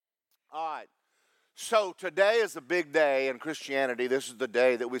So today is a big day in Christianity. This is the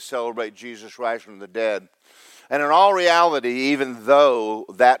day that we celebrate Jesus rising from the dead. And in all reality, even though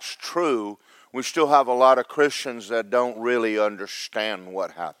that's true, we still have a lot of Christians that don't really understand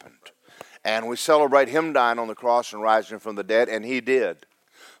what happened. And we celebrate him dying on the cross and rising from the dead, and he did.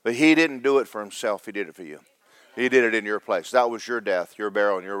 But he didn't do it for himself. He did it for you. He did it in your place. That was your death, your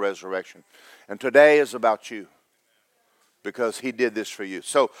burial, and your resurrection. And today is about you, because he did this for you.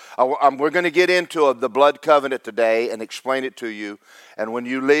 So we're going to get into the blood covenant today and explain it to you. And when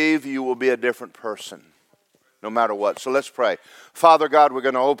you leave, you will be a different person, no matter what. So let's pray. Father God, we're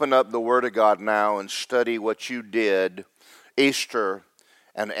going to open up the Word of God now and study what you did Easter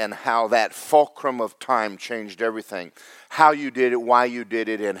and how that fulcrum of time changed everything. How you did it, why you did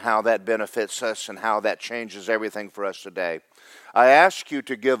it, and how that benefits us and how that changes everything for us today. I ask you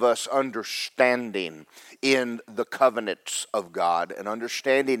to give us understanding in the covenants of God and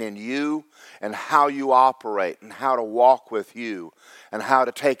understanding in you and how you operate and how to walk with you and how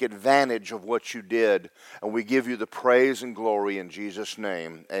to take advantage of what you did. And we give you the praise and glory in Jesus'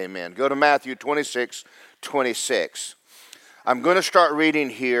 name. Amen. Go to Matthew 26:26. I'm going to start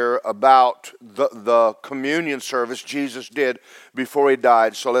reading here about the communion service Jesus did before he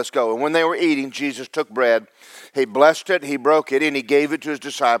died. So let's go. And when they were eating, Jesus took bread. He blessed it, he broke it, and he gave it to his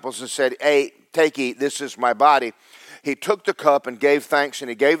disciples and said, "Hey, take, eat, this is my body." He took the cup and gave thanks, and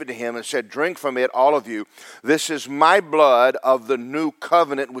he gave it to him and said, "Drink from it, all of you. This is my blood of the new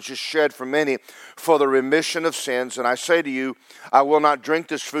covenant, which is shed for many for the remission of sins. And I say to you, I will not drink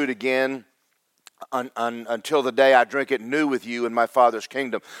this fruit again until the day I drink it new with you in my Father's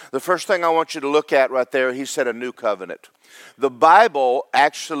kingdom." The first thing I want you to look at right there, he said a new covenant. The Bible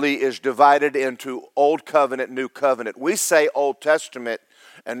actually is divided into Old Covenant, New Covenant. We say Old Testament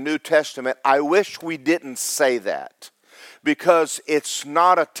and New Testament. I wish we didn't say that, because it's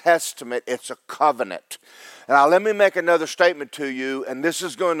not a testament, it's a covenant. Now let me make another statement to you, and this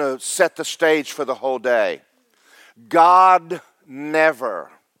is going to set the stage for the whole day. God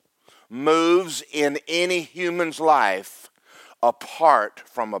never moves in any human's life apart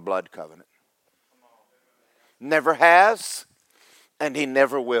from a blood covenant. Never has, and he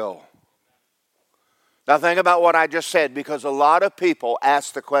never will. Now think about what I just said, because a lot of people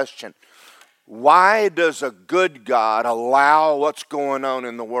ask the question, why does a good God allow what's going on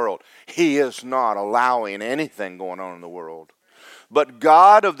in the world? He is not allowing anything going on in the world. But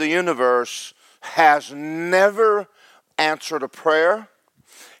God of the universe has never answered a prayer.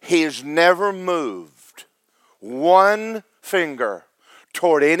 He has never moved one finger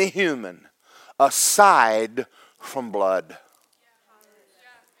toward any human aside from blood.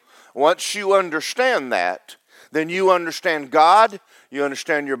 Once you understand that, then you understand God, you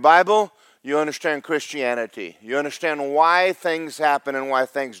understand your Bible, you understand Christianity. You understand why things happen and why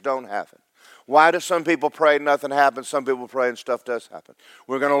things don't happen. Why do some people pray and nothing happens? Some people pray and stuff does happen.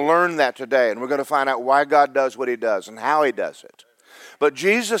 We're going to learn that today, and we're going to find out why God does what he does and how he does it. But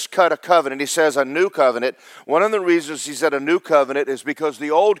Jesus cut a covenant. He says a new covenant. One of the reasons he said a new covenant is because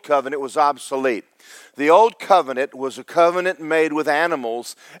the old covenant was obsolete. The old covenant was a covenant made with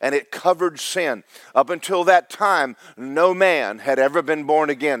animals, and it covered sin. Up until that time, no man had ever been born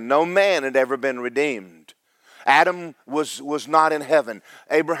again. No man had ever been redeemed. Adam was not in heaven.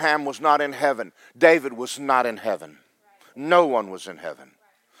 Abraham was not in heaven. David was not in heaven. No one was in heaven.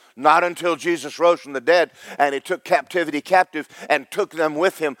 Not until Jesus rose from the dead and he took captivity captive and took them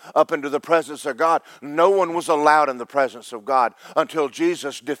with him up into the presence of God. No one was allowed in the presence of God until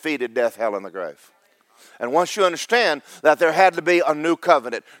Jesus defeated death, hell, and the grave. And once you understand that there had to be a new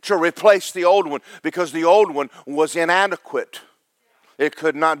covenant to replace the old one, because the old one was inadequate. It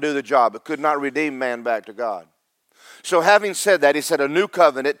could not do the job. It could not redeem man back to God. So having said that, he said a new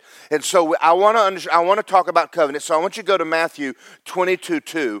covenant. And so I want to talk about covenant. So I want you to go to Matthew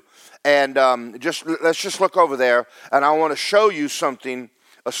 22:2. And let's just look over there. And I want to show you something,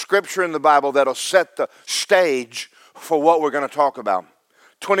 a scripture in the Bible that'll set the stage for what we're going to talk about.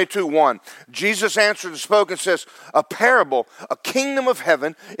 22:1. Jesus answered and spoke and says, "A parable, a kingdom of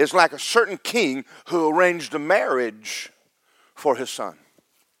heaven is like a certain king who arranged a marriage for his son."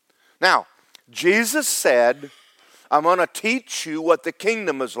 Now, Jesus said, "I'm going to teach you what the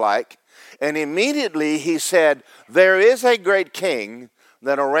kingdom is like." And immediately he said, there is a great king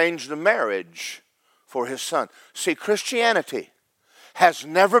that arranged a marriage for his son. See, Christianity has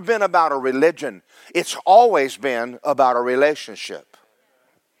never been about a religion. It's always been about a relationship.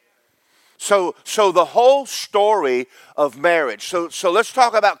 So the whole story of marriage. So let's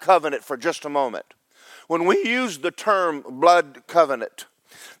talk about covenant for just a moment. When we use the term blood covenant,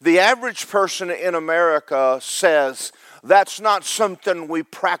 the average person in America says, That's not something we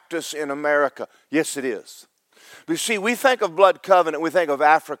practice in America. Yes, it is. You see, we think of blood covenant, we think of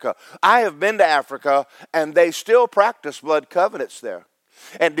Africa. I have been to Africa, and they still practice blood covenants there.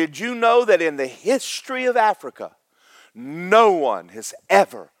 And did you know that in the history of Africa, no one has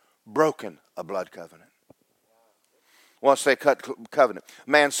ever broken a blood covenant? Once they cut covenant. A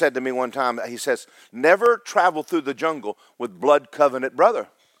man said to me one time, he says, never travel through the jungle with blood covenant brother.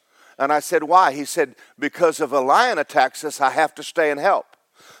 And I said, why? He said, because if a lion attacks us, I have to stay and help.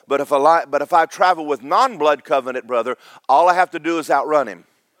 But if I travel with non-blood covenant brother, all I have to do is outrun him.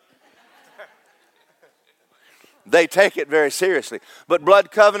 They take it very seriously. But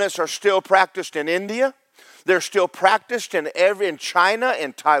blood covenants are still practiced in India. They're still practiced in China,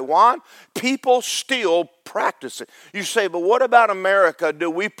 in Taiwan. People still practice it. You say, but what about America?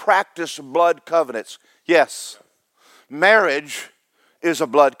 Do we practice blood covenants? Yes. Marriage is a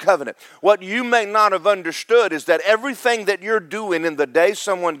blood covenant. What you may not have understood is that everything that you're doing in the day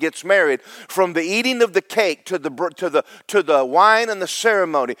someone gets married, from the eating of the cake to the wine and the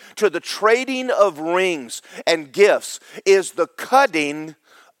ceremony, to the trading of rings and gifts, is the cutting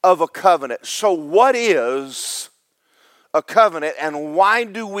of a covenant. So what is a covenant, and why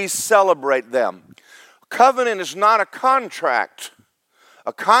do we celebrate them? Covenant is not a contract.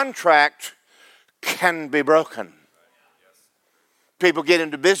 A contract can be broken. People get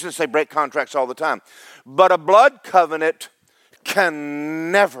into business, they break contracts all the time. But a blood covenant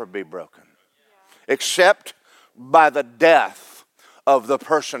can never be broken, except by the death of the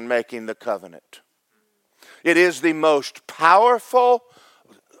person making the covenant. It is the most powerful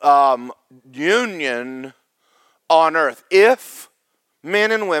union on earth. If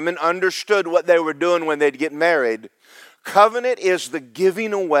men and women understood what they were doing when they'd get married, covenant is the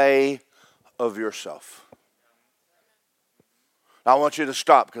giving away of yourself. I want you to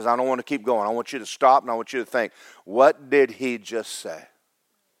stop because I don't want to keep going. I want you to stop and I want you to think, what did he just say?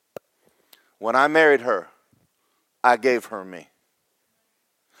 When I married her, I gave her me.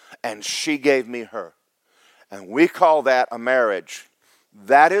 And she gave me her. And we call that a marriage.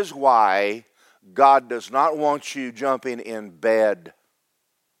 That is why God does not want you jumping in bed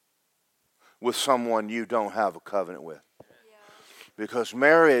with someone you don't have a covenant with. Because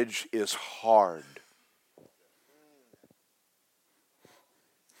marriage is hard.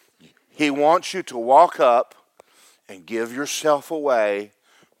 He wants you to walk up and give yourself away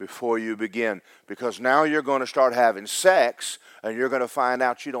before you begin. Because now you're going to start having sex and you're going to find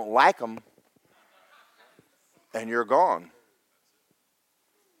out you don't like them. And you're gone.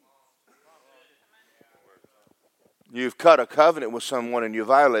 You've cut a covenant with someone and you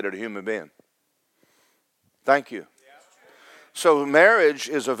violated a human being. Thank you. So marriage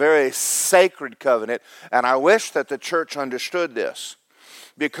is a very sacred covenant, and I wish that the church understood this,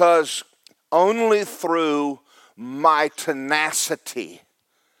 because only through my tenacity.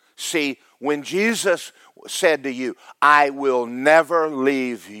 See, when Jesus said to you, I will never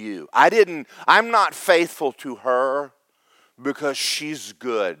leave you. I'm not faithful to her because she's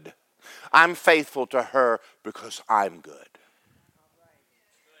good. I'm faithful to her because I'm good.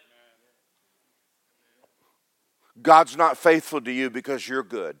 God's not faithful to you because you're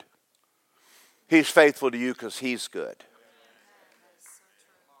good. He's faithful to you because he's good.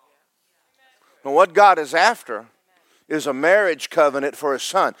 And what God is after is a marriage covenant for his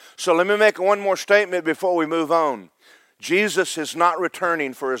son. So let me make one more statement before we move on. Jesus is not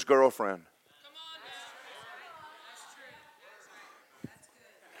returning for his girlfriend.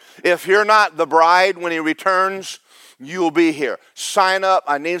 If you're not the bride when he returns, you'll be here. Sign up.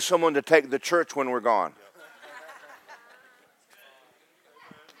 I need someone to take the church when we're gone.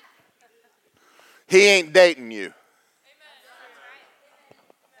 He ain't dating you.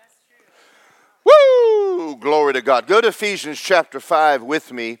 Woo! Glory to God. Go to Ephesians chapter 5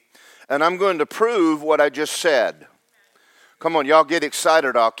 with me, and I'm going to prove what I just said. Come on, y'all get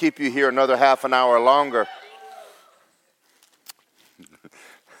excited. I'll keep you here another half an hour longer.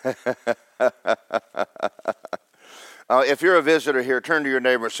 If you're a visitor here, turn to your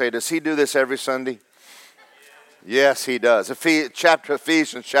neighbor and say, does he do this every Sunday? Yes, he does.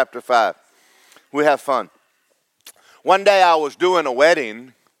 Ephesians chapter 5. We have fun. One day I was doing a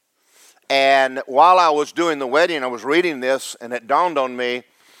wedding, and while I was doing the wedding, I was reading this, and it dawned on me,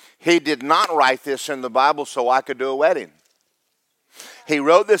 he did not write this in the Bible so I could do a wedding. He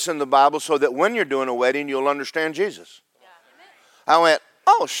wrote this in the Bible so that when you're doing a wedding, you'll understand Jesus. I went,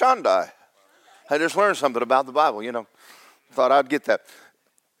 oh, Shandai. I just learned something about the Bible, Thought I'd get that.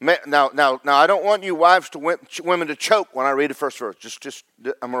 Now, I don't want you women to choke when I read the first verse. Just,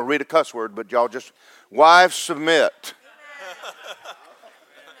 I'm going to read a cuss word, but y'all just, wives submit.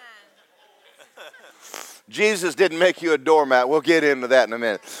 Jesus didn't make you a doormat. We'll get into that in a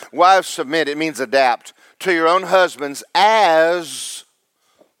minute. Wives, submit. It means adapt to your own husbands as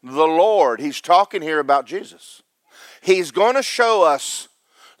the Lord. He's talking here about Jesus. He's going to show us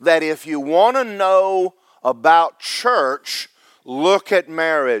that if you want to know about church, look at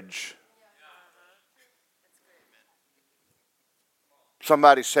marriage.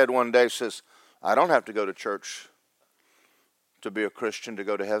 Somebody said one day, says, I don't have to go to church to be a Christian to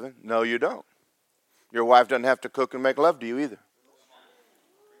go to heaven. No, you don't. Your wife doesn't have to cook and make love to you either.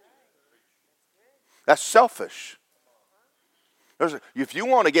 That's selfish. If you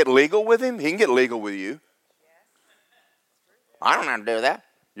want to get legal with him, he can get legal with you. I don't have to do that.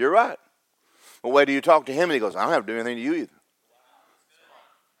 You're right. Well, wait till you talk to him and he goes, I don't have to do anything to you either.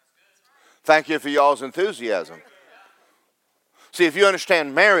 Thank you for y'all's enthusiasm. See, if you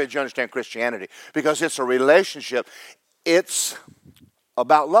understand marriage, you understand Christianity. Because it's a relationship. It's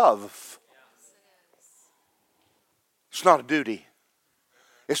about love. It's not a duty.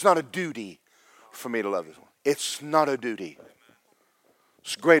 It's not a duty for me to love this one. It's not a duty.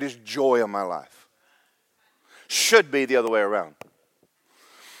 It's the greatest joy of my life. Should be the other way around.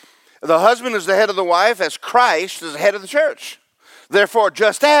 The husband is the head of the wife as Christ is the head of the church. Therefore,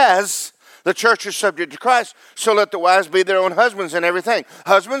 just as the church is subject to Christ, so let the wives be their own husbands in everything.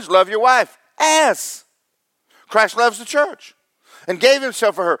 Husbands, love your wife as Christ loves the church and gave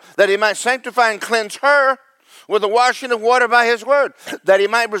himself for her, that he might sanctify and cleanse her with the washing of water by his word, that he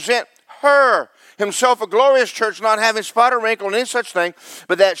might present her himself a glorious church, not having spot or wrinkle or any such thing,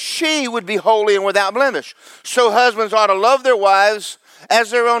 but that she would be holy and without blemish. So husbands ought to love their wives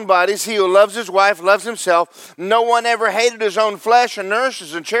as their own bodies. He who loves his wife loves himself. No one ever hated his own flesh and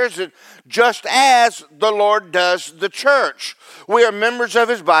nourishes and cherishes it, just as the Lord does the church. We are members of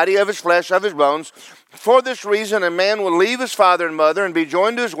his body, of his flesh, of his bones. For this reason, a man will leave his father and mother and be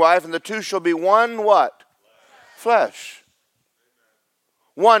joined to his wife, and the two shall be one what? Flesh.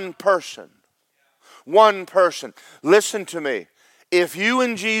 One person. One person. Listen to me. If you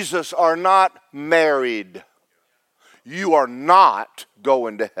and Jesus are not married, you are not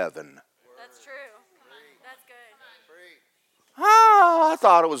going to heaven. That's true. That's good. Oh, I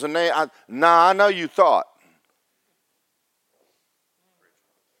thought it was a name. I know you thought.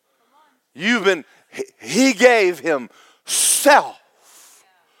 He gave himself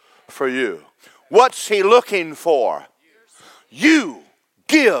for you. What's he looking for? You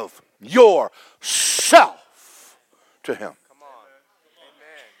give yourself to him.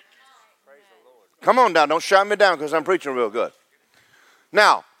 Come on down. Don't shut me down because I'm preaching real good.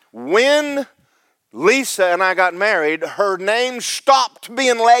 Now, when Lisa and I got married, her name stopped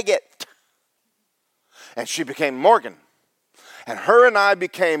being Leggett. And she became Morgan. And her and I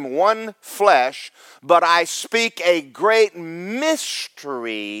became one flesh, but I speak a great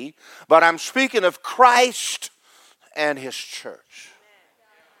mystery, but I'm speaking of Christ and his church.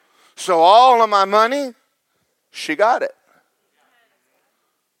 So all of my money, she got it.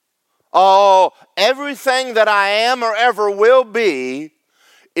 Oh, everything that I am or ever will be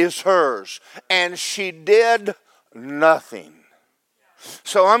is hers. And she did nothing.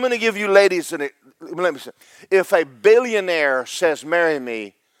 So I'm going to give you ladies, let me say, if a billionaire says, marry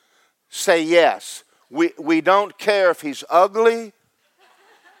me, say yes. We don't care if he's ugly.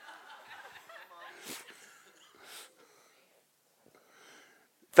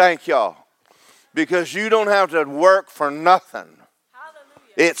 Thank y'all. Because you don't have to work for nothing.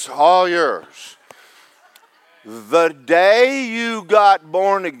 It's all yours. The day you got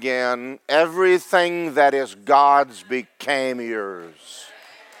born again, everything that is God's became yours.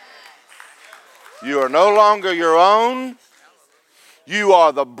 You are no longer your own. You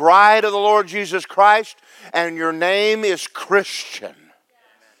are the bride of the Lord Jesus Christ, and your name is Christian.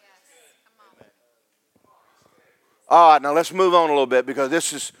 All right, now let's move on a little bit because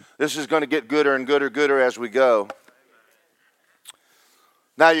this is going to get gooder and gooder as we go.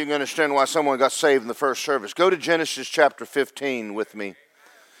 Now you can understand why someone got saved in the first service. Go to Genesis chapter 15 with me.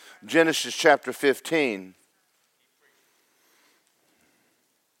 Genesis chapter 15.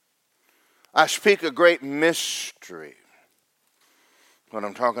 I speak a great mystery when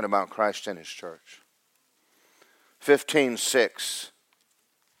I'm talking about Christ and his church. 15:6.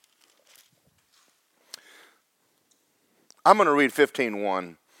 I'm going to read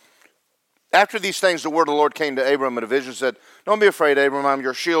 15:1. After these things, the word of the Lord came to Abram in a vision and said, don't be afraid, Abram, I'm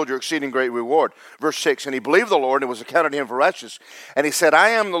your shield, your exceeding great reward. Verse 6, and he believed the Lord, and it was accounted to him for righteousness. And he said, I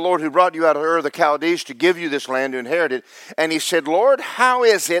am the Lord who brought you out of Ur of the Chaldees to give you this land to inherit it. And he said, Lord, how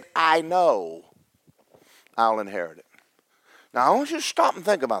is it I know I'll inherit it? Now, I want you to stop and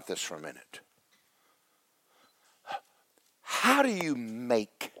think about this for a minute. How do you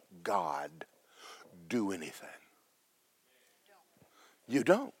make God do anything. You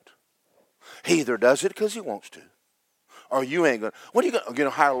don't. He either does it because he wants to, or you ain't going to. What are you going to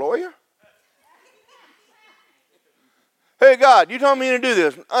hire a lawyer? Hey, God, you told me to do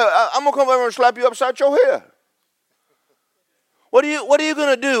this. I'm going to come over and slap you upside your head. What are you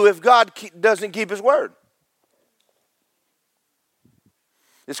going to do if God doesn't keep his word?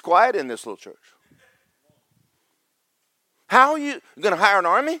 It's quiet in this little church. How are you going to hire an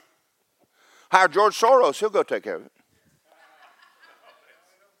army? Hire George Soros. He'll go take care of it.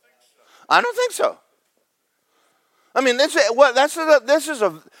 I don't think so. I mean, this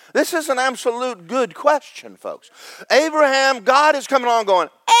is an absolute good question, folks. Abraham, God is coming along going,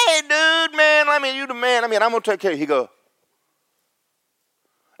 hey, dude, man, you the man. I'm going to take care of you. He go,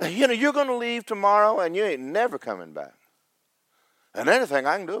 you're going to leave tomorrow and you ain't never coming back. And anything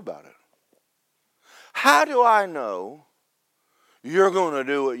I can do about it. How do I know you're going to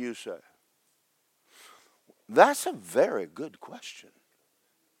do what you say? That's a very good question.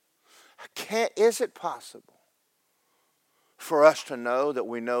 Is it possible for us to know that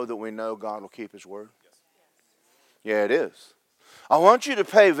we know God will keep his word? Yeah, it is. I want you to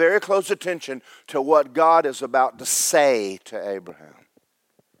pay very close attention to what God is about to say to Abraham.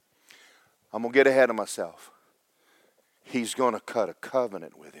 I'm going to get ahead of myself. He's going to cut a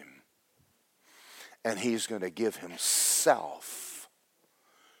covenant with him. And he's going to give himself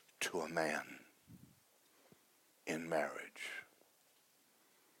to a man in marriage.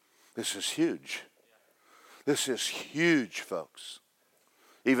 This is huge. This is huge, folks.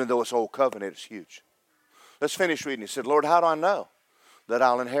 Even though it's old covenant, it's huge. Let's finish reading. He said, Lord, how do I know that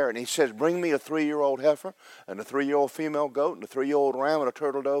I'll inherit? And he says, bring me a 3-year-old heifer and a 3-year-old female goat and a 3-year-old ram and a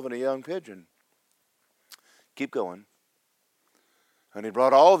turtle dove and a young pigeon. Keep going. And he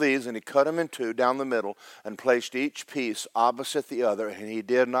brought all these and he cut them in two down the middle and placed each piece opposite the other, and he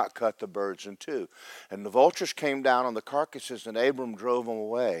did not cut the birds in two. And the vultures came down on the carcasses, and Abram drove them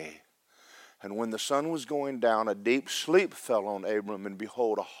away. And when the sun was going down, a deep sleep fell on Abram, and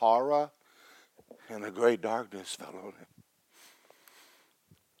behold, a horror and a great darkness fell on him.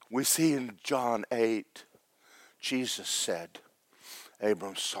 We see in John 8, Jesus said,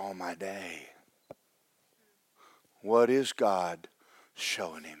 Abram saw my day. What is God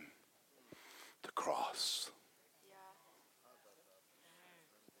showing him? The cross.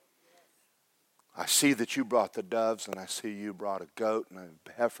 I see that you brought the doves, and I see you brought a goat and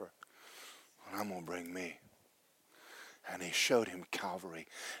a heifer, and I'm going to bring me. And he showed him Calvary.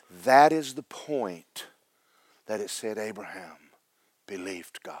 That is the point that it said Abraham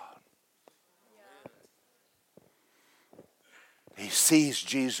believed God. He sees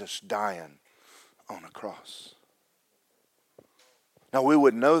Jesus dying on a cross. Now, we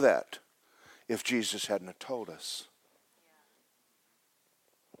would know that if Jesus hadn't have told us.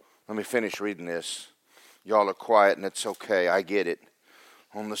 Let me finish reading this. Y'all are quiet, and it's okay. I get it.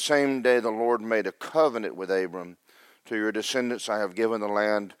 On the same day, the Lord made a covenant with Abram. To your descendants I have given the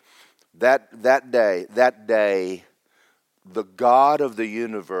land. That day, the God of the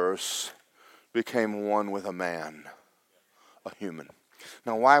universe became one with a man, a human.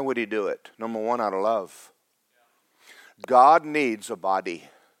 Now, why would he do it? Number one, out of love. God needs a body,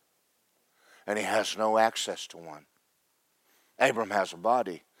 and he has no access to one. Abram has a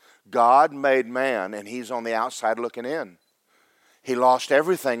body. God made man, and he's on the outside looking in. He lost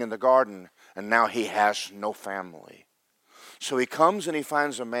everything in the garden, and now he has no family. So he comes and he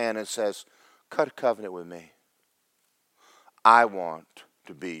finds a man and says, cut a covenant with me. I want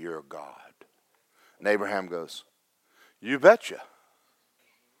to be your God. And Abraham goes, you betcha.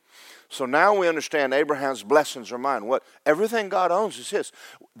 So now we understand Abraham's blessings are mine. What? Everything God owns is his.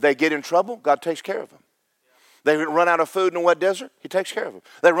 They get in trouble, God takes care of them. They run out of food in a wet desert, he takes care of them.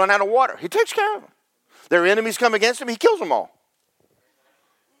 They run out of water, he takes care of them. Their enemies come against them, he kills them all.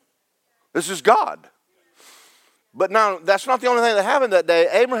 This is God. But now, that's not the only thing that happened that day.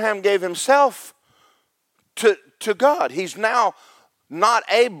 Abraham gave himself to God. He's now not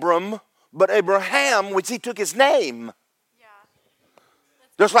Abram, but Abraham, which he took his name.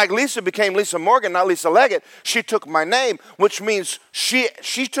 Just like Lisa became Lisa Morgan, not Lisa Leggett, she took my name, which means she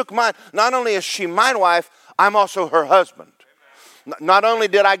took mine. Not only is she my wife, I'm also her husband. Not only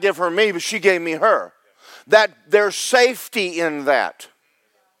did I give her me, but she gave me her. That there's safety in that.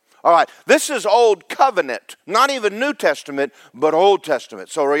 All right, this is Old Covenant, not even New Testament, but Old Testament.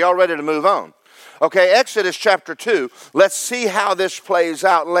 So are y'all ready to move on? Okay, Exodus chapter 2. Let's see how this plays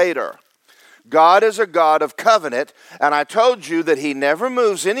out later. God is a God of covenant, and I told you that he never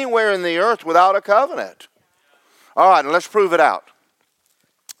moves anywhere in the earth without a covenant. All right, and let's prove it out.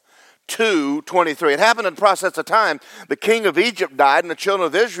 2:23. It happened in the process of time. The king of Egypt died, and the children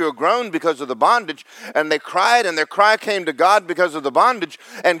of Israel groaned because of the bondage, and they cried, and their cry came to God because of the bondage,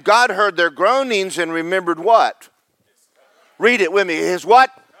 and God heard their groanings and remembered what? Read it with me. His what?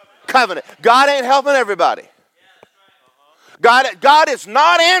 Covenant. God ain't helping everybody. God is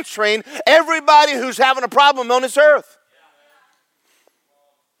not answering everybody who's having a problem on this earth.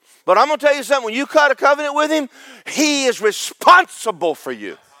 But I'm going to tell you something. When you cut a covenant with him, he is responsible for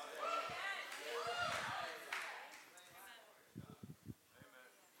you.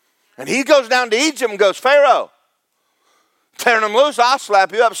 And he goes down to Egypt and goes, Pharaoh, turn them loose, I'll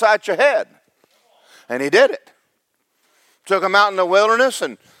slap you upside your head. And he did it. Took them out in the wilderness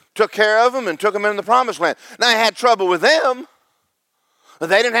and took care of them and took them into the promised land. Now he had trouble with them, but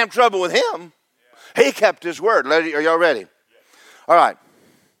they didn't have trouble with him. He kept his word. Are y'all ready? All right.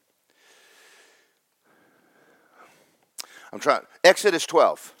 I'm trying. Exodus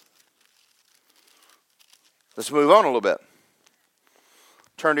 12. Let's move on a little bit.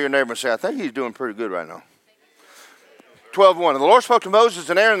 Turn to your neighbor and say, I think he's doing pretty good right now. 12:1. And the Lord spoke to Moses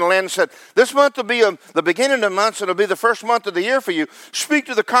and Aaron in the land and said, this month will be the beginning of months, and it'll be the first month of the year for you. Speak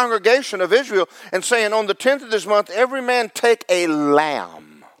to the congregation of Israel and saying, on the 10th of this month, every man take a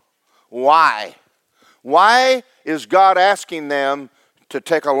lamb. Why? Why is God asking them to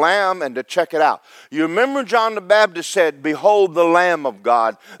take a lamb and to check it out? You remember John the Baptist said, behold the Lamb of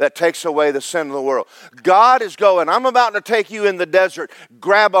God that takes away the sin of the world. God is going, I'm about to take you in the desert.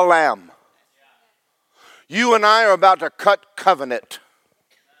 Grab a lamb. You and I are about to cut covenant.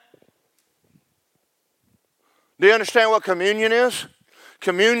 Do you understand what communion is?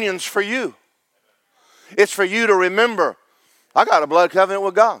 Communion's for you. It's for you to remember, I got a blood covenant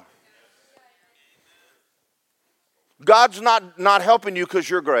with God. God's not helping you because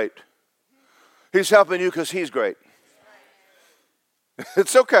you're great. He's helping you because he's great.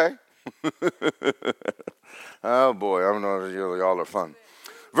 It's okay. Oh boy, I don't know if y'all are fun.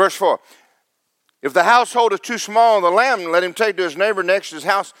 Verse 4. If the household is too small, the lamb, let him take to his neighbor next to his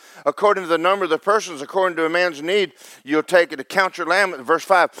house according to the number of the persons, according to a man's need. You'll take it to count your lamb. Verse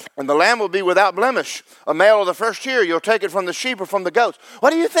 5. And the lamb will be without blemish, a male of the first year. You'll take it from the sheep or from the goats. What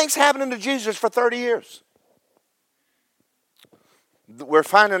do you think's happening to Jesus for 30 years? We're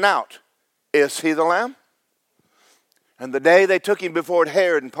finding out, is he the lamb? And the day they took him before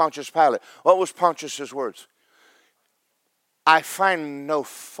Herod and Pontius Pilate, what was Pontius's words? I find no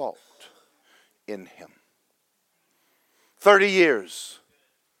fault in him. 30 years,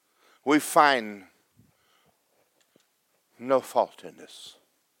 we find no fault in this.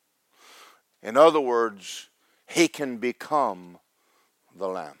 In other words, he can become the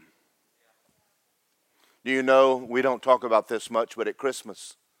lamb. Do you know, we don't talk about this much, but at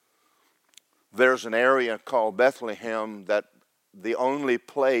Christmas, there's an area called Bethlehem that the only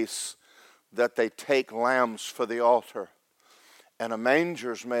place that they take lambs for the altar. And a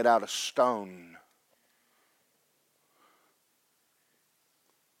manger's made out of stone.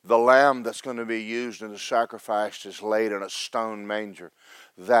 The lamb that's going to be used in the sacrifice is laid in a stone manger.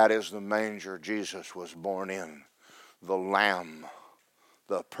 That is the manger Jesus was born in. The lamb,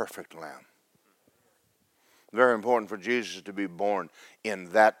 the perfect lamb. Very important for Jesus to be born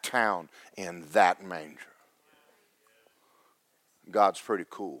in that town, in that manger. God's pretty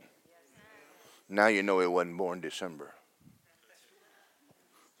cool. Now you know he wasn't born December.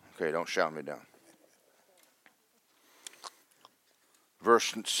 Okay, don't shout me down.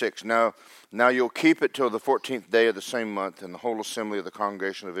 Verse 6, now you'll keep it till the 14th day of the same month, and the whole assembly of the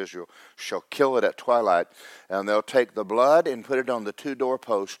congregation of Israel shall kill it at twilight, and they'll take the blood and put it on the 2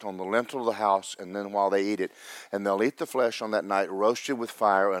 doorposts on the lintel of the house, and then while they eat it, and they'll eat the flesh on that night, roasted with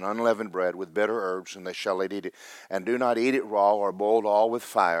fire and unleavened bread with bitter herbs, and they shall eat it. And do not eat it raw or boiled all with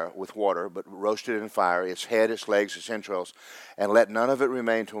fire, with water, but roast it in fire, its head, its legs, its entrails, and let none of it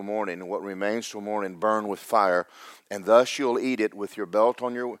remain till morning, and what remains till morning burn with fire. And thus you'll eat it with your belt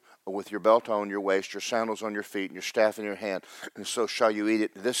on your waist, your sandals on your feet, and your staff in your hand. And so shall you eat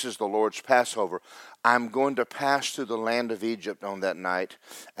it. This is the Lord's Passover. I'm going to pass through the land of Egypt on that night,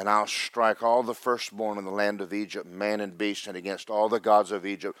 and I'll strike all the firstborn in the land of Egypt, man and beast, and against all the gods of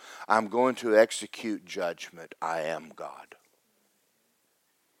Egypt. I'm going to execute judgment. I am God.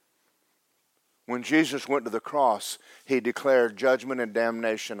 When Jesus went to the cross, he declared judgment and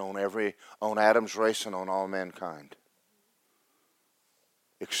damnation on Adam's race and on all mankind,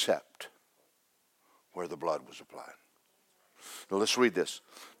 except where the blood was applied. Now let's read this.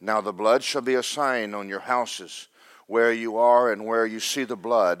 Now the blood shall be a sign on your houses. Where you are and where you see the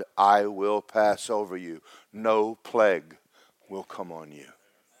blood, I will pass over you. No plague will come on you.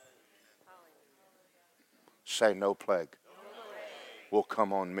 Say, no plague will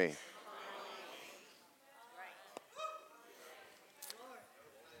come on me.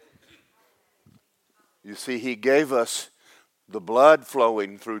 You see, he gave us the blood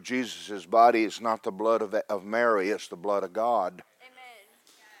flowing through Jesus' body. It's not the blood of Mary, it's the blood of God.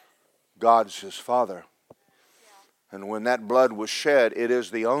 Amen. God's his Father. And when that blood was shed, it is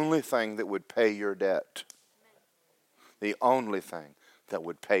the only thing that would pay your debt. The only thing that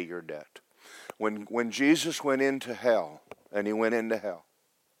would pay your debt. When Jesus went into hell, and he went into hell,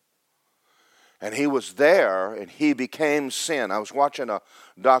 and he was there, and he became sin. I was watching a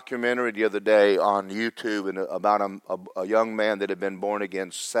documentary the other day on YouTube about a young man that had been born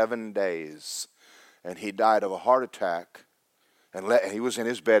again 7 days. And he died of a heart attack. And he was in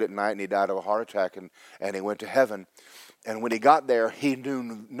his bed at night, and he died of a heart attack, and he went to heaven. And when he got there, he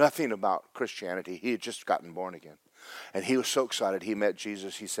knew nothing about Christianity. He had just gotten born again. And he was so excited. He met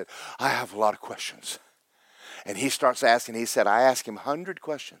Jesus. He said, I have a lot of questions. And he starts asking. He said, I asked him 100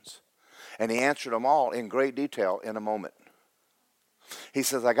 questions. And he answered them all in great detail in a moment. He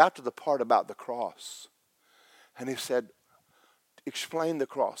says, I got to the part about the cross. And he said, explain the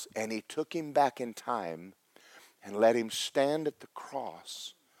cross. And he took him back in time and let him stand at the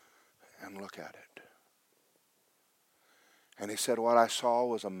cross and look at it. And he said, what I saw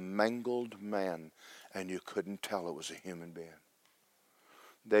was a mangled man, and you couldn't tell it was a human being.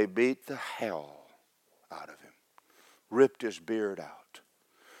 They beat the hell out of him, ripped his beard out.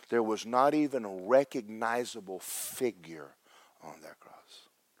 There was not even a recognizable figure on that cross.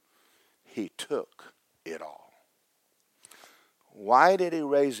 He took it all. Why did he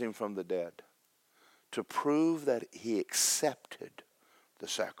raise him from the dead? To prove that he accepted the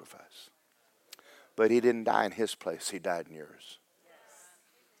sacrifice. But he didn't die in his place. He died in yours.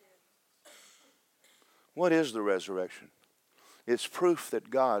 What is the resurrection? It's proof that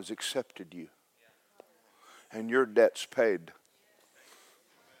God's accepted you. And your debt's paid.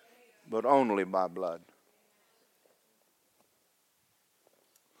 But only by blood.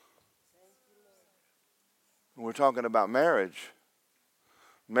 We're talking about marriage.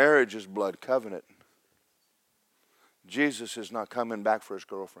 Marriage is blood covenant. Jesus is not coming back for his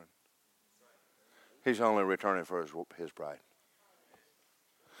girlfriend. He's only returning for his bride.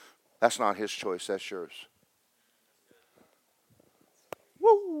 That's not his choice, that's yours.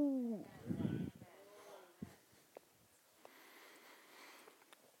 Woo!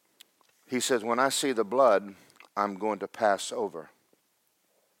 He says, when I see the blood, I'm going to pass over.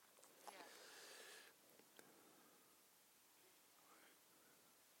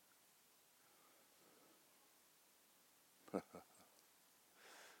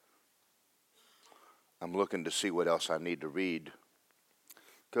 I'm looking to see what else I need to read.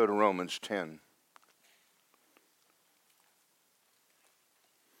 Go to Romans 10.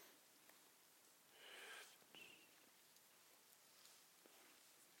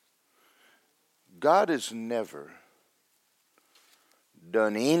 God has never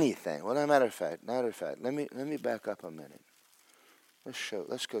done anything. Well, matter of fact, let me back up a minute.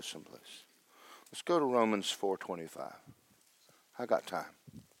 Let's go someplace. Let's go to Romans 4:25. I got time.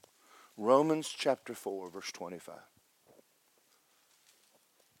 Romans chapter 4, verse 25.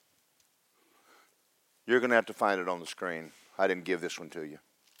 You're going to have to find it on the screen. I didn't give this one to you.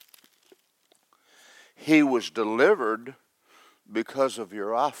 He was delivered because of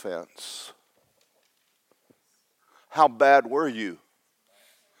your offense. How bad were you?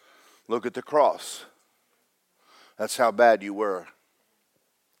 Look at the cross. That's how bad you were.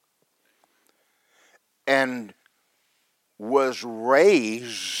 And was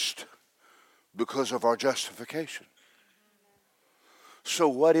raised because of our justification. So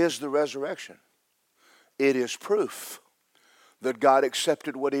what is the resurrection? It is proof that God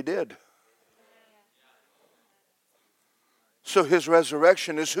accepted what he did. So his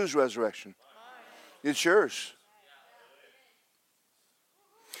resurrection is whose resurrection? It's yours.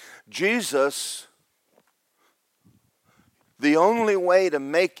 Jesus, the only way to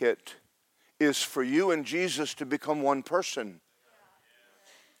make it is for you and Jesus to become one person.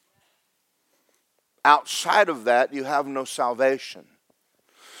 Outside of that, you have no salvation.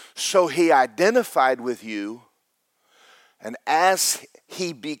 So he identified with you, and as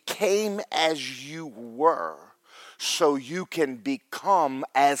he became as you were, so you can become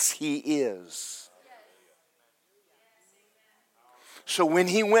as he is. So when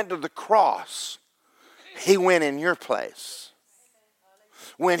he went to the cross, he went in your place.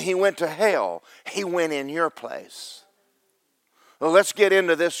 When he went to hell, he went in your place. Well, let's get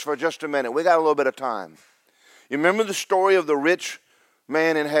into this for just a minute. We got a little bit of time. You remember the story of the rich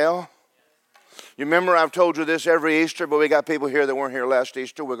man in hell? You remember I've told you this every Easter, but we got people here that weren't here last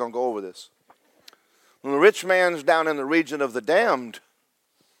Easter. We're going to go over this. Well, the rich man's down in the region of the damned.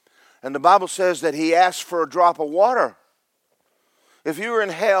 And the Bible says that he asked for a drop of water. If you were in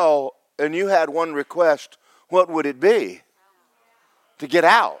hell and you had one request, what would it be? To get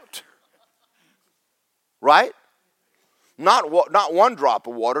out. Right? Not one drop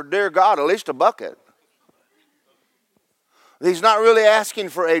of water. Dear God, at least a bucket. He's not really asking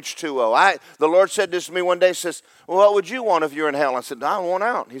for H2O. The Lord said this to me one day, says, well, what would you want if you're in hell? I said, I want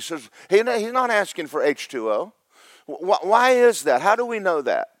out. He says, he's not asking for H2O. Why is that? How do we know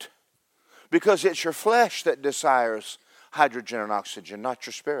that? Because it's your flesh that desires hydrogen and oxygen, not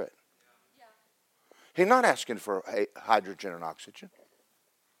your spirit. He's not asking for hydrogen and oxygen.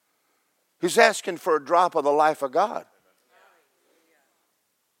 He's asking for a drop of the life of God.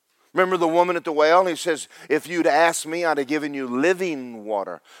 Remember the woman at the well? He says, if you'd asked me, I'd have given you living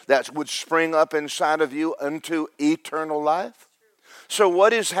water that would spring up inside of you unto eternal life. So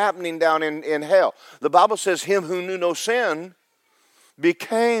what is happening down in hell? The Bible says, him who knew no sin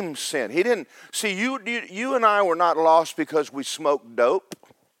became sin. He didn't. See, you and I were not lost because we smoked dope.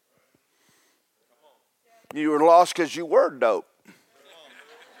 You were lost because you were dope.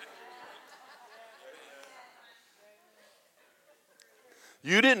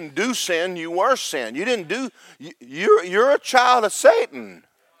 You didn't do sin, you were sin. You didn't do, you're a child of Satan.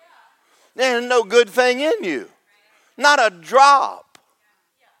 There's no good thing in you. Not a drop.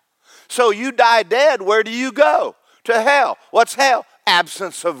 So you die dead, where do you go? To hell. What's hell?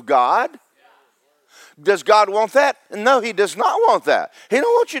 Absence of God. Does God want that? No, he does not want that. He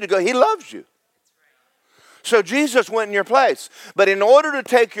don't want you to go. He loves you. So Jesus went in your place. But in order to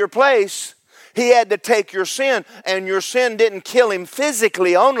take your place, he had to take your sin, and your sin didn't kill him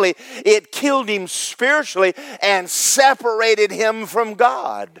physically only. It killed him spiritually and separated him from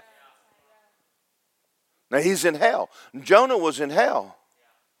God. Now he's in hell. Jonah was in hell.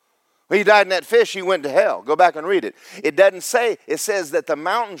 When he died in that fish, he went to hell. Go back and read it. It doesn't say, it says that the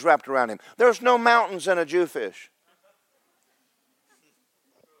mountains wrapped around him. There's no mountains in a Jewfish.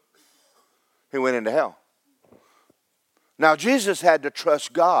 He went into hell. Now Jesus had to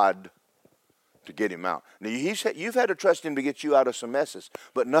trust God to get him out. Now, you've had to trust him to get you out of some messes,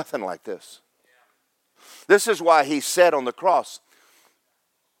 but nothing like this. This is why he said on the cross,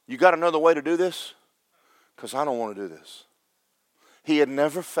 you got another way to do this? Because I don't want to do this. He had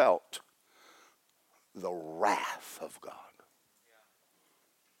never felt the wrath of God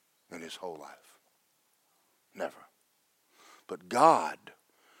in his whole life. Never. But God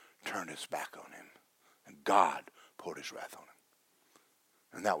turned his back on him, and God poured his wrath on him.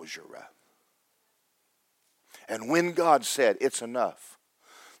 And that was your wrath. And when God said, it's enough,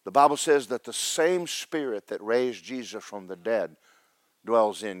 the Bible says that the same Spirit that raised Jesus from the dead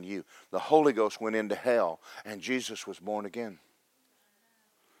dwells in you. The Holy Ghost went into hell, and Jesus was born again.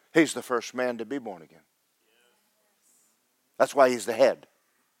 He's the first man to be born again. That's why he's the head.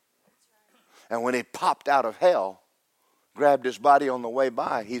 And when he popped out of hell, grabbed his body on the way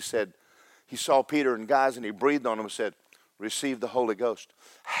by, he said, he saw Peter and guys, and he breathed on them and said, receive the Holy Ghost.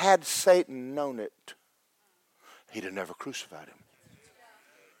 Had Satan known it, he'd have never crucified him.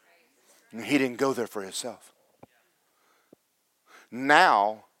 And he didn't go there for himself.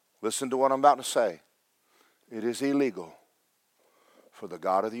 Now, listen to what I'm about to say. It is illegal for the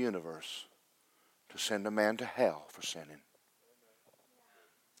God of the universe to send a man to hell for sinning.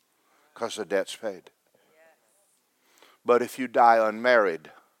 Because the debt's paid. But if you die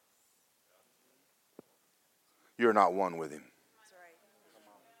unmarried, you're not one with him.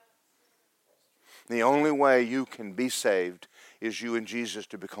 The only way you can be saved is you and Jesus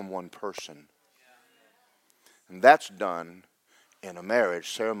to become one person. And that's done in a marriage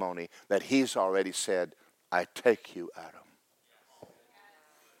ceremony that he's already said, I take you, Adam.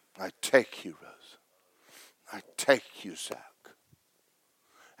 I take you, Rose. I take you, Zach.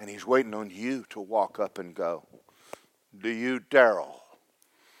 And he's waiting on you to walk up and go, do you, Daryl,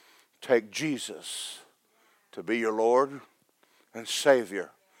 take Jesus to be your Lord and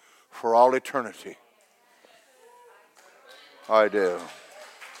Savior for all eternity? I do.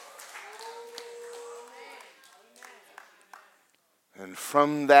 And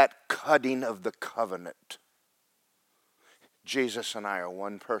from that cutting of the covenant, Jesus and I are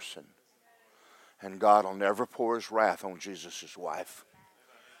one person. And God will never pour his wrath on Jesus' wife.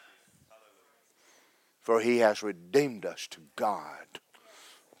 For he has redeemed us to God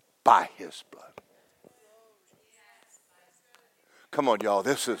by his blood. Come on, y'all.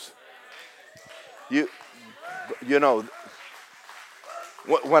 This is, you know,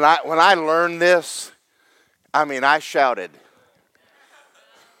 when I learned this, I mean, I shouted,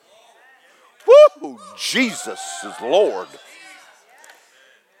 woo, Jesus is Lord.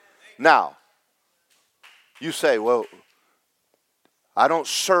 Now, you say, well, I don't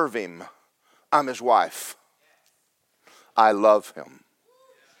serve him. I'm his wife. I love him.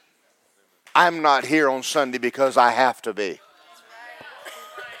 I'm not here on Sunday because I have to be.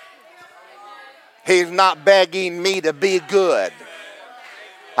 He's not begging me to be good.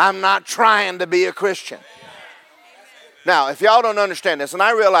 I'm not trying to be a Christian. Now, if y'all don't understand this, and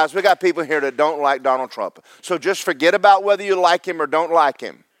I realize we got people here that don't like Donald Trump, so just forget about whether you like him or don't like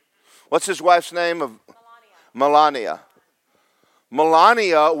him. What's his wife's name? Melania.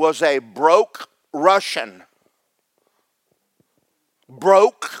 Melania was a broke Russian.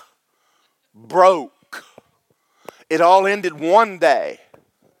 Broke. It all ended one day.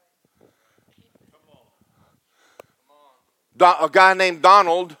 A guy named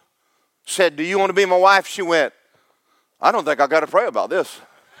Donald said, "Do you want to be my wife?" She went, "I don't think I got to pray about this."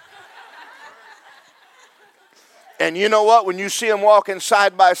 And you know what? When you see them walking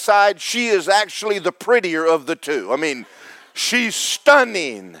side by side, she is actually the prettier of the two. I mean, she's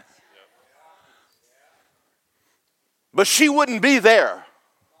stunning. But she wouldn't be there.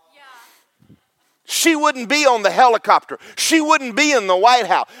 She wouldn't be on the helicopter. She wouldn't be in the White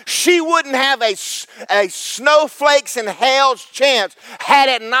House. She wouldn't have a snowflakes in hell's chance had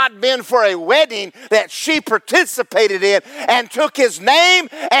it not been for a wedding that she participated in and took his name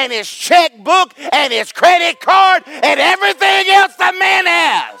and his checkbook and his credit card and everything else the man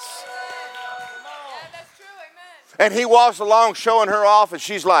has. That's true, amen. And he walks along showing her off, and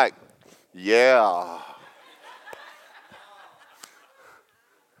she's like, "Yeah."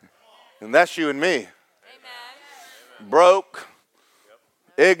 And that's you and me. Amen. Broke,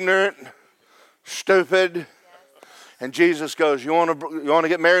 ignorant, stupid. And Jesus goes, you want to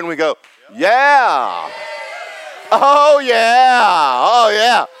get married? And we go, "Yeah. Oh, yeah. Oh,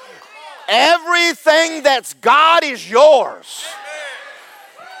 yeah." Everything that's God is yours.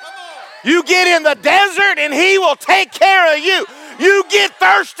 You get in the desert and he will take care of you. You get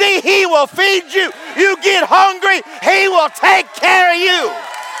thirsty, he will feed you. You get hungry, he will take care of you.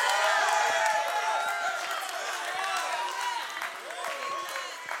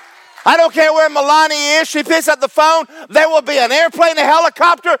 I don't care where Melania is. She picks up the phone. There will be an airplane, a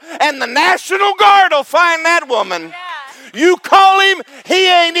helicopter, and the National Guard will find that woman. Yeah. You call him, he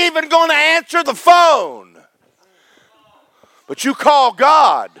ain't even going to answer the phone. But you call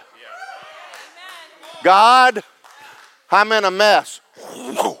God. God, I'm in a mess.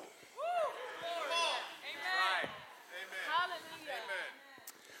 Amen. Hallelujah.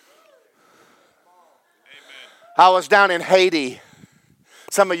 I was down in Haiti.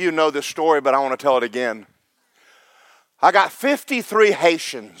 Some of you know this story, but I want to tell it again. I got 53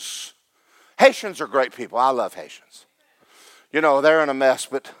 Haitians. Haitians are great people. I love Haitians. You know, they're in a mess,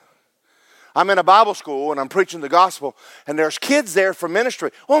 but I'm in a Bible school and I'm preaching the gospel, and there's kids there for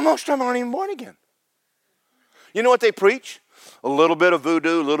ministry. Well, most of them aren't even born again. You know what they preach? A little bit of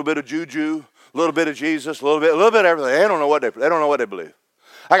voodoo, a little bit of juju, a little bit of Jesus, a little bit of everything. They don't know what they believe.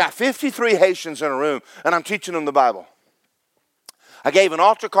 I got 53 Haitians in a room, and I'm teaching them the Bible. I gave an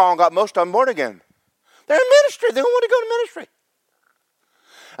altar call and got most of them born again. They're in ministry. They don't want to go to ministry.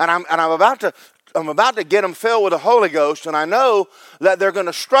 And I'm about to get them filled with the Holy Ghost, and I know that they're going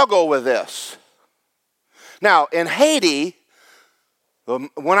to struggle with this. Now, in Haiti,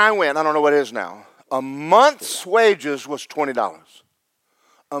 when I went, I don't know what it is now, a month's wages was $20.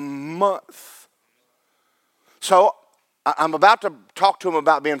 A month. So I'm about to talk to them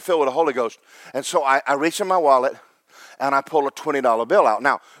about being filled with the Holy Ghost. And so I reach in my wallet, and I pull a $20 bill out.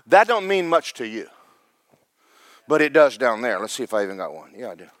 Now, that don't mean much to you, but it does down there. Let's see if I even got one. Yeah,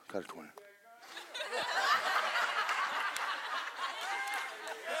 I do. Got a 20.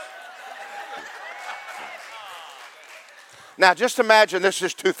 Now, just imagine this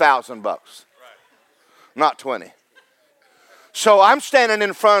is $2,000, not 20. So I'm standing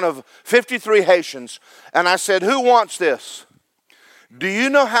in front of 53 Haitians, and I said, "Who wants this?" Do you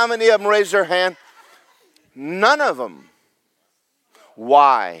know how many of them raised their hand? None of them.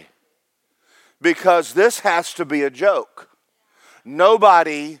 Why? Because this has to be a joke.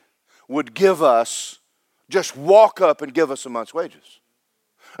 Nobody would give us, just walk up and give us a month's wages.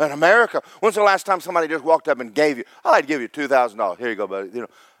 In America, when's the last time somebody just walked up and gave you, "I'd like to give you $2,000. Here you go, buddy." You know,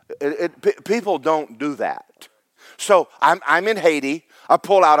 people don't do that. So I'm in Haiti. I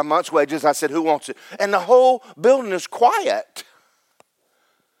pull out a month's wages. I said, "Who wants it?" And the whole building is quiet.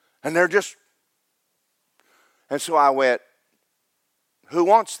 And they're just, and so I went, "Who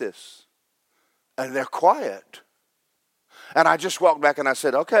wants this?" And they're quiet. And I just walked back and I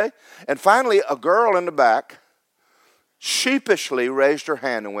said, "Okay." And finally, a girl in the back sheepishly raised her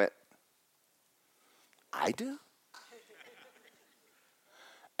hand and went, "I do?"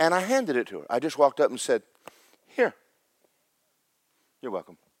 And I handed it to her. I just walked up and said, "Here. You're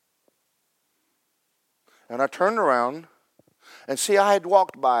welcome." And I turned around, and see, I had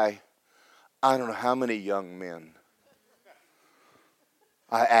walked by I don't know how many young men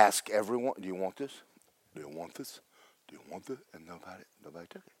I ask everyone, do you want this? Do you want this? Do you want this? And nobody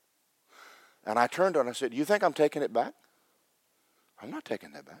took it. And I turned to her and I said, you think I'm taking it back? I'm not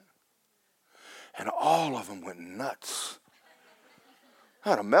taking that back. And all of them went nuts. I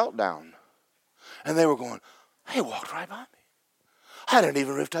had a meltdown. And they were going, he walked right by me. I didn't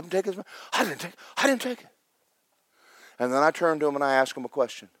even lift up and take his money. I didn't take it. And then I turned to him and I asked him a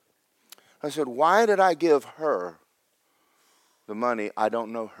question. I said, why did I give her the money? I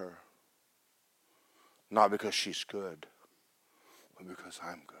don't know her. Not because she's good, but because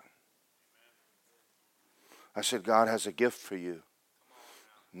I'm good. I said, God has a gift for you.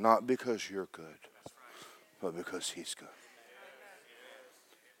 Not because you're good, but because he's good.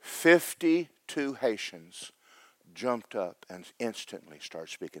 52 Haitians jumped up and instantly started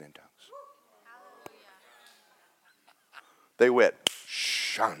speaking in tongues. They went,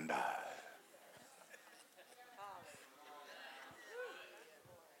 Shanda.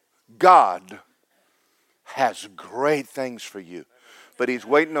 God has great things for you, but he's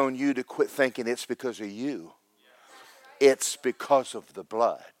waiting on you to quit thinking it's because of you. It's because of the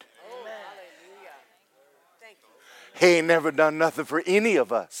blood. He ain't never done nothing for any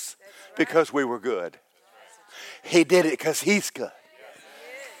of us because we were good. He did it because he's good.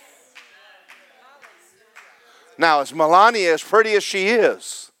 Now, as Melania, as pretty as she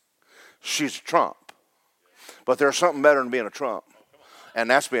is, she's a Trump. But there's something better than being a Trump, and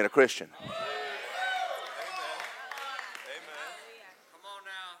that's being a Christian.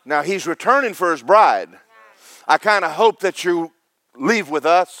 Now, he's returning for his bride. I kind of hope that you leave with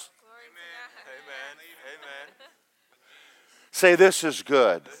us. Say, this is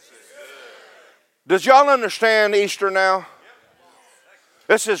good. Does y'all understand Easter now?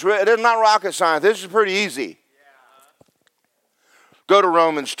 It is not rocket science. This is pretty easy. Go to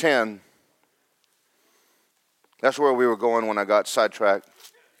Romans 10. That's where we were going when I got sidetracked.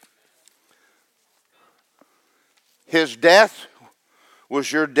 His death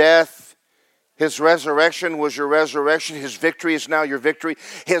was your death. His resurrection was your resurrection. His victory is now your victory.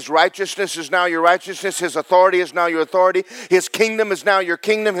 His righteousness is now your righteousness. His authority is now your authority. His kingdom is now your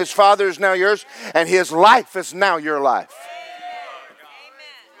kingdom. His Father is now yours. And his life is now your life.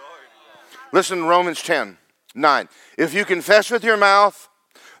 Listen to Romans 10:9. If you confess with your mouth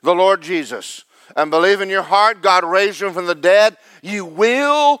the Lord Jesus and believe in your heart God raised him from the dead, you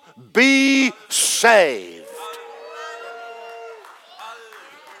will be saved.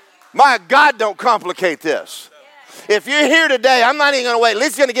 My God, don't complicate this. If you're here today, I'm not even going to wait.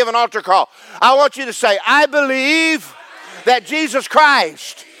 Lisa's going to give an altar call. I want you to say, I believe that Jesus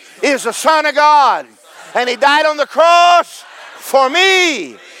Christ is the Son of God. And he died on the cross for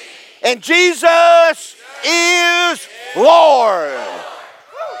me. And Jesus is Lord.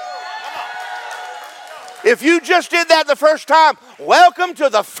 If you just did that the first time, welcome to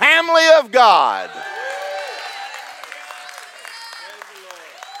the family of God.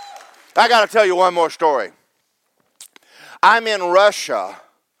 I got to tell you one more story. I'm in Russia.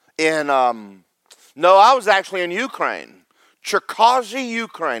 I was actually in Ukraine. Cherkasy,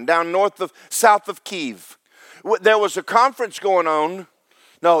 Ukraine, down south of Kyiv. There was a conference going on.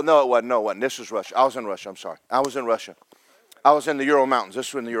 No, it wasn't. This was Russia. I was in Russia. I'm sorry. I was in Russia. I was in the Ural Mountains.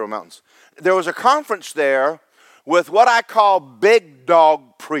 This was in the Ural Mountains. There was a conference there with what I call big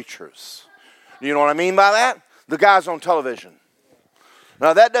dog preachers. You know what I mean by that? The guys on television.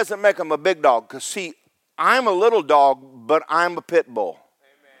 Now, that doesn't make them a big dog because, see, I'm a little dog, but I'm a pit bull.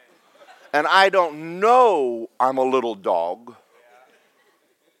 And I don't know I'm a little dog.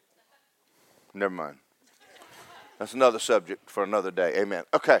 Never mind. That's another subject for another day. Amen.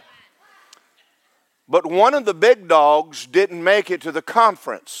 Okay. But one of the big dogs didn't make it to the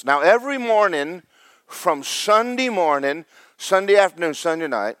conference. Now, every morning from Sunday morning, Sunday afternoon, Sunday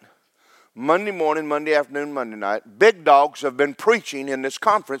night, Monday morning, Monday afternoon, Monday night, big dogs have been preaching in this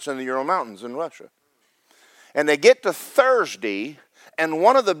conference in the Ural Mountains in Russia. And they get to Thursday, and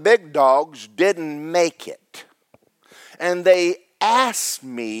one of the big dogs didn't make it. And they asked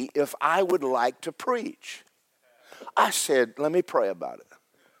me if I would like to preach. I said, let me pray about it.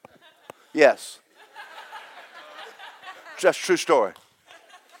 Yes. Just true story.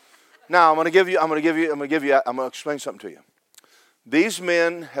 Now, I'm going to explain something to you. These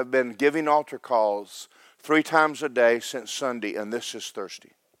men have been giving altar calls 3 times a day since Sunday, and this is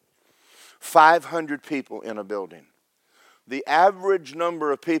Thursday. 500 people in a building. The average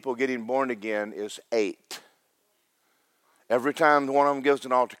number of people getting born again is 8. Every time one of them gives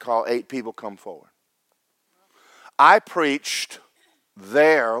an altar call, 8 people come forward. I preached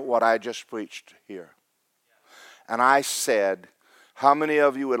there what I just preached here. And I said, how many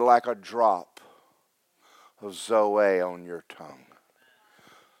of you would like a drop of Zoe on your tongue.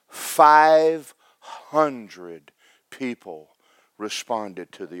 500 people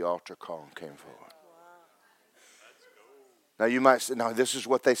responded to the altar call and came forward. Now you might say, no, this is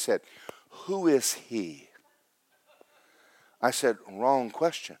what they said. Who is he? I said, wrong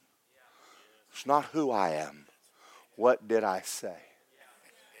question. It's not who I am. What did I say?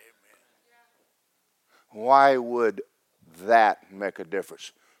 Why would that make a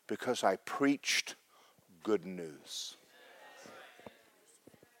difference? Because I preached good news.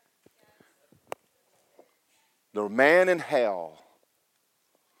 The man in hell,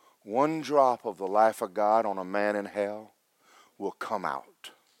 one drop of the life of God on a man in hell will come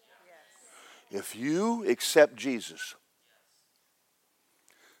out. If you accept Jesus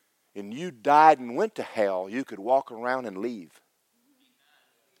and you died and went to hell, you could walk around and leave.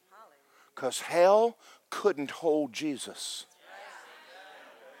 Because hell couldn't hold Jesus.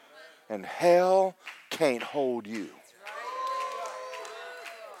 And hell can't hold you.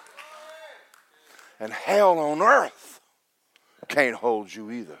 And hell on earth can't hold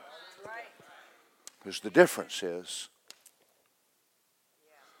you either. Because the difference is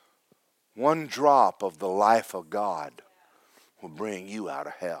one drop of the life of God will bring you out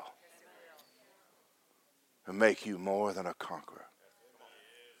of hell and make you more than a conqueror.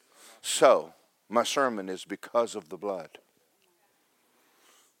 So, my sermon is because of the blood.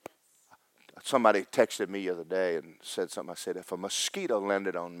 Somebody texted me the other day and said something. I said, if a mosquito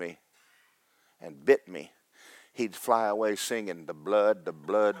landed on me and bit me, he'd fly away singing, the blood, the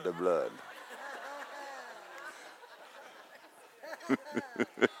blood, the blood.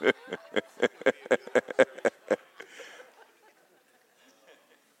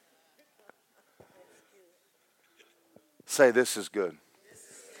 Say, this is good.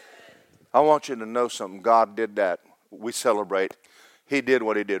 I want you to know something. God did that. We celebrate. He did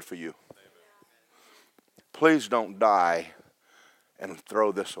what he did for you. Please don't die and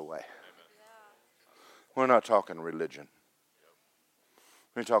throw this away. We're not talking religion.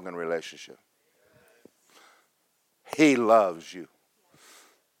 We're talking relationship. He loves you.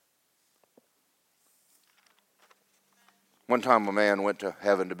 One time a man went to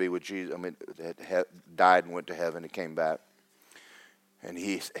heaven to be with Jesus. Died and went to heaven and came back. And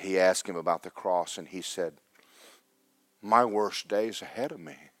he asked him about the cross, and he said, my worst day's ahead of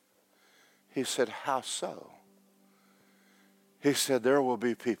me. He said, how so? He said, there will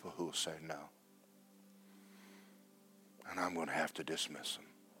be people who will say no. And I'm going to have to dismiss them.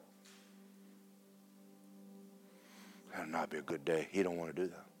 That'll not be a good day. He don't want to do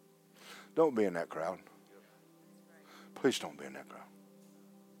that. Don't be in that crowd. Please don't be in that crowd.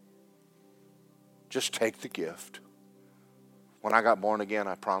 Just take the gift. When I got born again,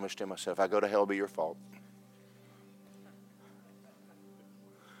 I promised him, I said, if I go to hell, it'll be your fault.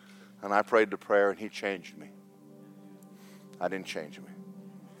 And I prayed the prayer, and he changed me. I didn't change me.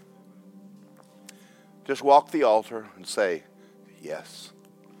 Just walk the altar and say, yes.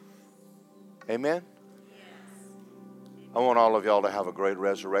 Amen? I want all of y'all to have a great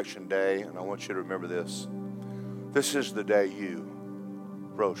resurrection day, and I want you to remember this. This is the day you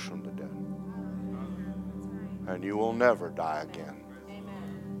rose from the dead. And you will never die again.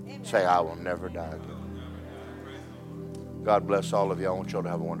 Amen. Say, I will never die again. God bless all of you. I want y'all to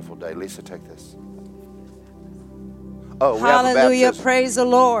have a wonderful day. Lisa, take this. Oh, hallelujah. Praise the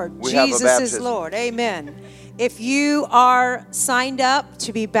Lord. Jesus is Lord. Amen. If you are signed up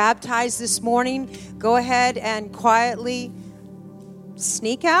to be baptized this morning, go ahead and quietly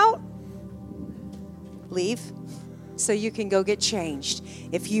sneak out. Leave. So you can go get changed.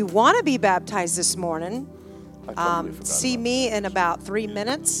 If you want to be baptized this morning, see me in about 3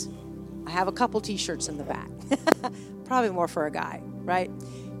 minutes. I have a couple t-shirts in the back. Probably more for a guy, right?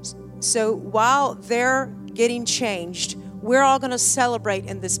 So while they're getting changed, we're all going to celebrate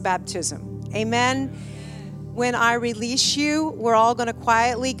in this baptism. Amen. When I release you, we're all going to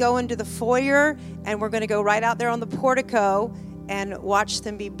quietly go into the foyer, and we're going to go right out there on the portico and watch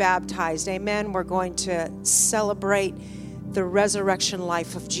them be baptized. Amen. We're going to celebrate the resurrection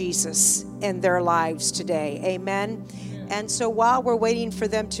life of Jesus in their lives today. Amen. And so while we're waiting for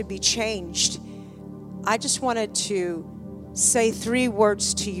them to be changed, I just wanted to say 3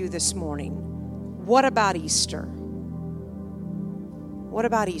 words to you this morning. What about Easter? What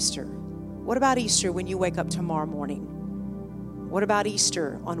about Easter? What about Easter when you wake up tomorrow morning? What about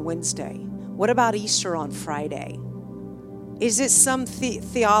Easter on Wednesday? What about Easter on Friday? Is it some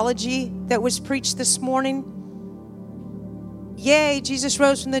theology that was preached this morning? Yay, Jesus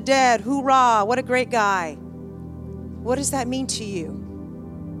rose from the dead. Hoorah, what a great guy. What does that mean to you?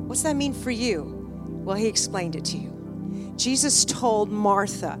 What's that mean for you? Well, he explained it to you. Jesus told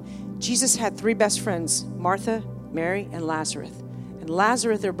Martha, Jesus had 3 best friends, Martha, Mary, and Lazarus. And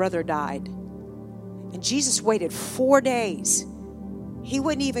Lazarus, their brother, died. And Jesus waited 4 days. He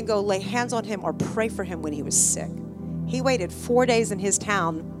wouldn't even go lay hands on him or pray for him when he was sick. He waited 4 days in his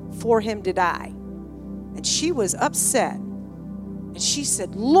town for him to die. And she was upset. And she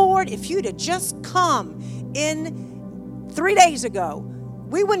said, Lord, if you'd have just come in 3 days ago,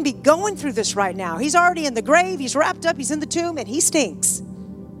 we wouldn't be going through this right now. He's already in the grave. He's wrapped up. He's in the tomb, and he stinks.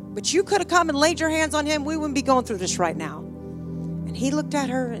 But you could have come and laid your hands on him. We wouldn't be going through this right now. And he looked at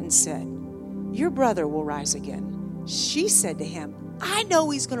her and said, your brother will rise again. She said to him, I know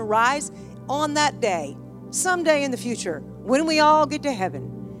he's going to rise on that day, someday in the future, when we all get to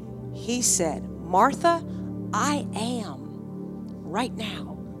heaven. He said, Martha, I am right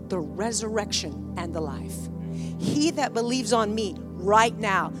now the resurrection and the life. He that believes on me right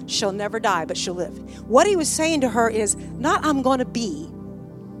now shall never die, but shall live. What he was saying to her is not I'm going to be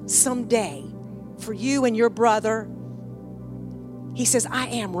someday for you and your brother. He says, I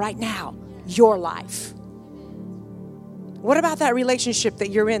am right now your life. What about that relationship that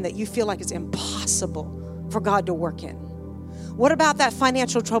you're in that you feel like it's impossible for God to work in? What about that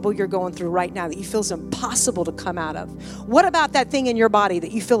financial trouble you're going through right now that you feel is impossible to come out of? What about that thing in your body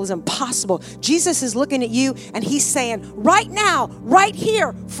that you feel is impossible? Jesus is looking at you and he's saying, right now, right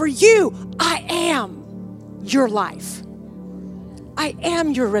here, for you, I am your life. I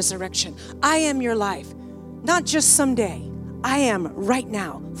am your resurrection. I am your life. Not just someday. I am right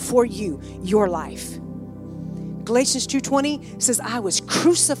now for you, your life. Galatians 2:20 says, I was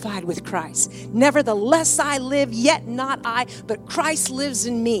crucified with Christ. Nevertheless, I live, yet not I, but Christ lives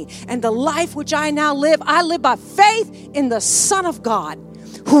in me. And the life which I now live, I live by faith in the Son of God,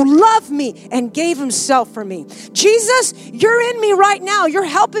 who loved me and gave himself for me. Jesus, you're in me right now. You're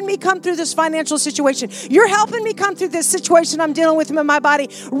helping me come through this financial situation. You're helping me come through this situation I'm dealing with in my body.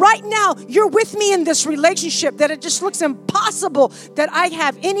 Right now, you're with me in this relationship that it just looks impossible that I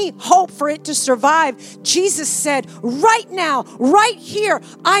have any hope for it to survive. Jesus said, right now, right here,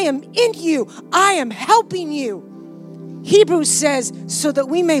 I am in you. I am helping you. Hebrews says, so that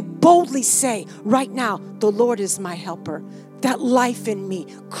we may boldly say, right now, the Lord is my helper. That life in me,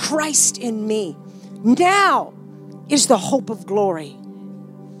 Christ in me, now is the hope of glory.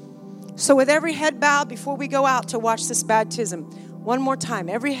 So with every head bowed, before we go out to watch this baptism, one more time,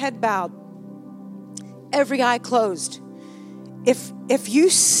 every head bowed, every eye closed. If you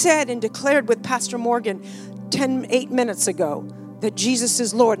said and declared with Pastor Morgan 8 minutes ago that Jesus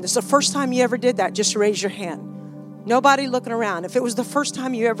is Lord, and this is the first time you ever did that, just raise your hand. Nobody looking around. If it was the first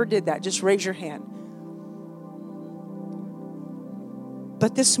time you ever did that, just raise your hand.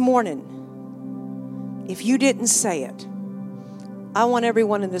 But this morning, if you didn't say it, I want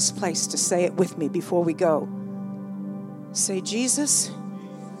everyone in this place to say it with me before we go. Say, Jesus,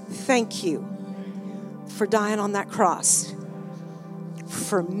 thank you for dying on that cross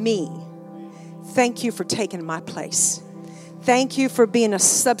for me. Thank you for taking my place. Thank you for being a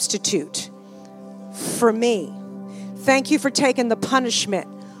substitute for me. Thank you for taking the punishment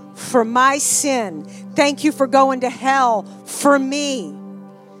for my sin. Thank you for going to hell for me.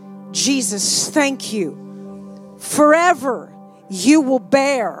 Jesus, thank you. Forever you will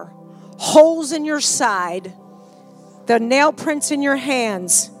bear holes in your side, the nail prints in your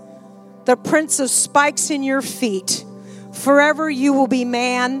hands, the prints of spikes in your feet. Forever you will be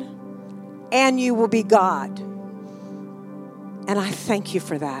man and you will be God. And I thank you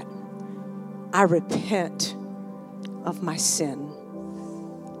for that. I repent of my sin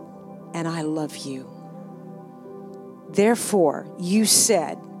and I love you. Therefore, you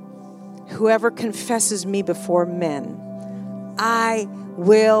said, whoever confesses me before men, I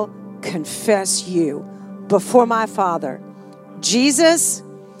will confess you before my Father. Jesus,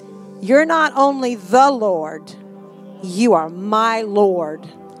 you're not only the Lord, you are my Lord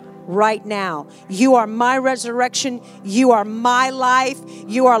right now. You are my resurrection. You are my life.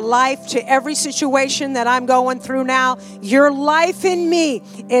 You are life to every situation that I'm going through now. Your life in me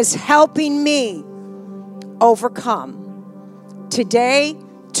is helping me overcome today,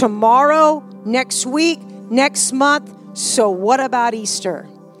 tomorrow, next week, next month. So what about Easter?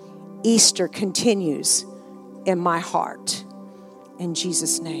 Easter continues in my heart. In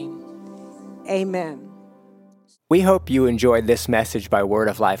Jesus' name, amen. We hope you enjoyed this message by Word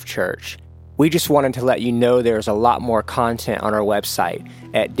of Life Church. We just wanted to let you know there's a lot more content on our website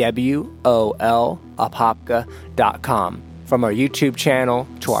at wolapopka.com. From our YouTube channel,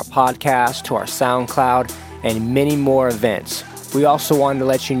 to our podcast, to our SoundCloud, and many more events. We also wanted to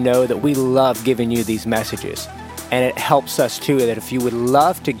let you know that we love giving you these messages. And it helps us too that if you would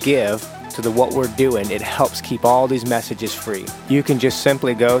love to give, to what we're doing, it helps keep all these messages free. You can just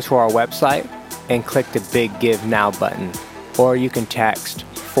simply go to our website and click the big Give Now button, or you can text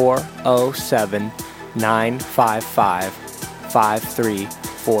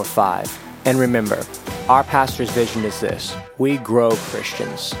 407-955-5345. And remember, our pastor's vision is this: we grow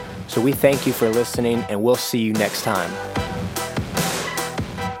Christians. So we thank you for listening, and we'll see you next time.